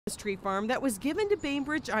Tree farm that was given to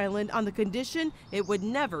Bainbridge Island on the condition it would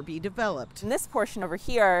never be developed. And this portion over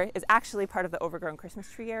here is actually part of the overgrown Christmas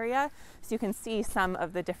tree area, so you can see some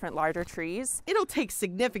of the different larger trees. It'll take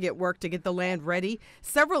significant work to get the land ready.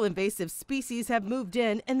 Several invasive species have moved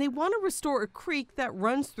in, and they want to restore a creek that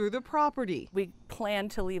runs through the property. We plan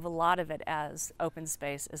to leave a lot of it as open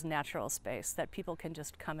space, as natural space that people can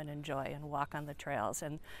just come and enjoy and walk on the trails,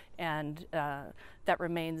 and that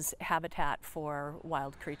remains habitat for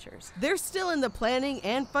wild creatures. They're still in the planning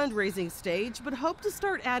and fundraising stage, but hope to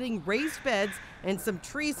start adding raised beds and some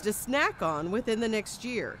trees to snack on within the next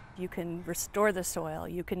year. You can restore the soil,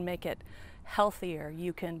 you can make it healthier,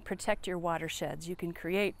 you can protect your watersheds, you can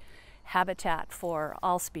create habitat for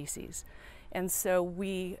all species. And so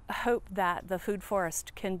we hope that the food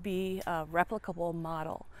forest can be a replicable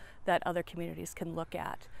model that other communities can look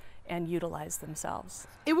at and utilize themselves.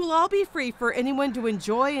 It will all be free for anyone to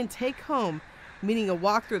enjoy and take home, meaning a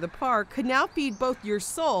walk through the park could now feed both your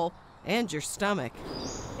soul and your stomach.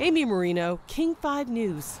 Amy Marino, King 5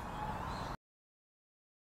 News.